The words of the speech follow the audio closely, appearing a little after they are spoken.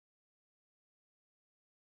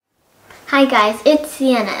Hi guys, it's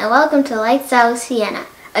Sienna and welcome to Lights Out with Sienna,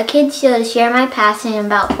 a kid's show to share my passion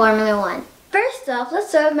about Formula One. First off, let's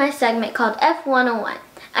start with my segment called F101.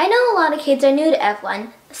 I know a lot of kids are new to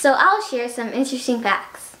F1, so I'll share some interesting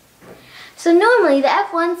facts. So normally the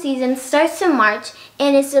F1 season starts in March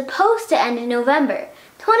and is supposed to end in November.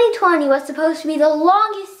 2020 was supposed to be the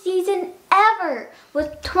longest season ever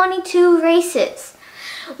with 22 races.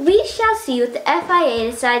 We shall see what the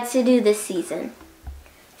FIA decides to do this season.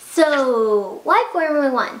 So, why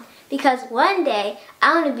Formula One? Because one day,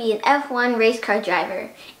 I want to be an F1 race car driver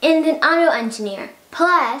and an auto engineer.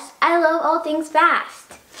 Plus, I love all things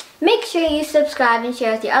fast. Make sure you subscribe and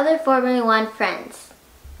share with your other Formula One friends.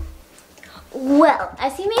 Well,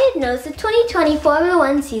 as you may have noticed, the 2020 Formula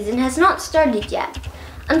One season has not started yet.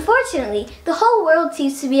 Unfortunately, the whole world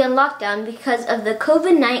seems to be on lockdown because of the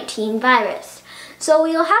COVID-19 virus. So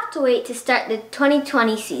we'll have to wait to start the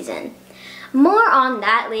 2020 season. More on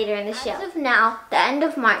that later in the show. As of now, the end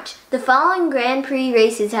of March, the following Grand Prix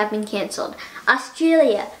races have been cancelled: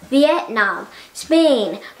 Australia, Vietnam,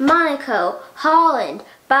 Spain, Monaco, Holland,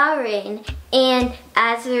 Bahrain, and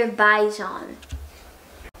Azerbaijan.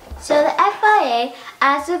 So the FIA,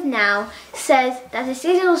 as of now, says that the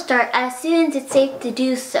season will start as soon as it's safe to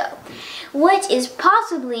do so, which is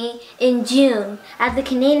possibly in June at the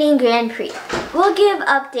Canadian Grand Prix. We'll give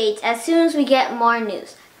updates as soon as we get more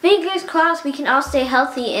news. Fingers crossed we can all stay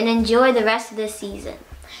healthy and enjoy the rest of the season.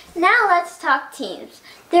 Now let's talk teams.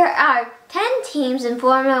 There are 10 teams in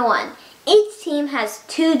Formula One. Each team has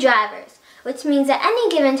 2 drivers, which means at any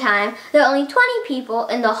given time, there are only 20 people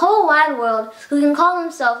in the whole wide world who can call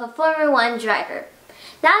themselves a Formula One driver.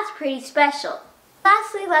 That's pretty special.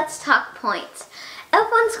 Lastly, let's talk points.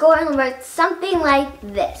 F1 scoring works something like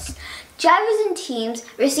this. Drivers and teams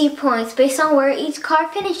receive points based on where each car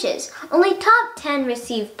finishes. Only top 10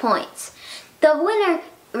 receive points. The winner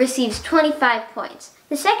receives 25 points.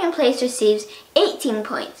 The second place receives 18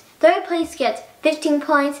 points. Third place gets 15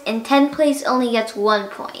 points, and 10th place only gets 1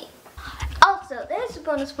 point. Also, there's a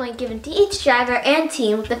bonus point given to each driver and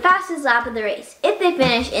team with the fastest lap of the race, if they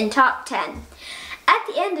finish in top 10. At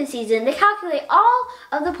the end of the season, they calculate all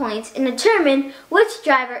of the points and determine which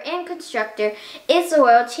driver and constructor is the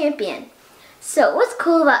world champion. So what's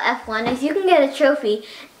cool about F1 is you can get a trophy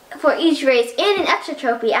for each race and an extra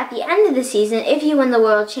trophy at the end of the season if you win the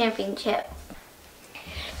world championship.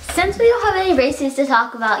 Since we don't have any races to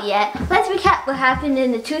talk about yet, let's recap what happened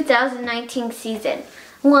in the 2019 season.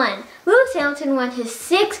 1. Lewis Hamilton won his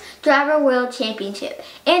 6th Driver World Championship,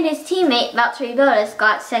 and his teammate Valtteri Bottas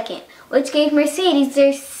got 2nd, which gave Mercedes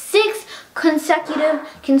their 6th consecutive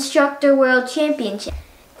Constructor World Championship.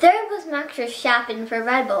 Third was Max Verstappen for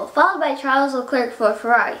Red Bull, followed by Charles Leclerc for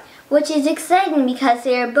Ferrari, which is exciting because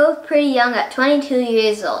they are both pretty young at 22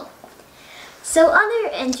 years old. So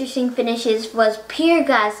other interesting finishes was Pierre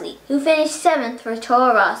Gasly, who finished 7th for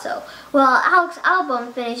Toro Rosso, while Alex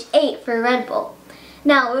Albon finished 8th for Red Bull.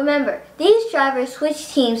 Now remember, these drivers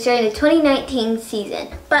switched teams during the 2019 season,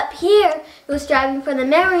 but Pierre was driving for the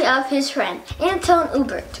memory of his friend, Anton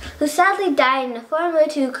Hubert, who sadly died in a Formula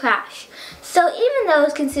 2 crash. So even though it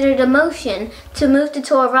was considered a motion to move to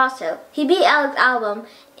Toro Rosso, he beat Alex Albon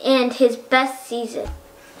in his best season.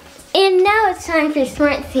 And now it's time for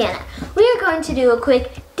Smart Sienna. We are going to do a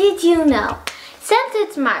quick Did You Know? Since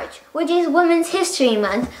it's March, which is Women's History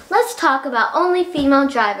Month, let's talk about only female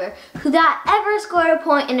driver who ever scored a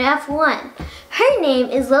point in F1. Her name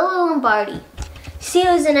is Lila Lombardi. She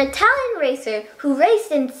was an Italian racer who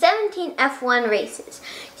raced in 17 F1 races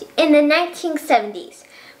in the 1970s.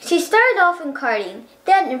 She started off in karting,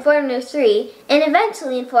 then in Formula 3, and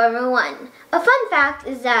eventually in Formula 1. A fun fact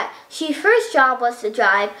is that her first job was to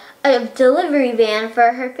drive a delivery van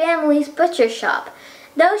for her family's butcher shop.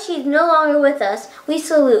 Though she's no longer with us, we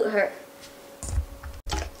salute her.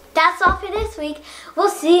 That's all for this week. We'll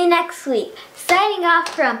see you next week. Signing off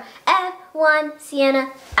from F1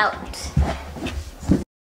 Sienna out.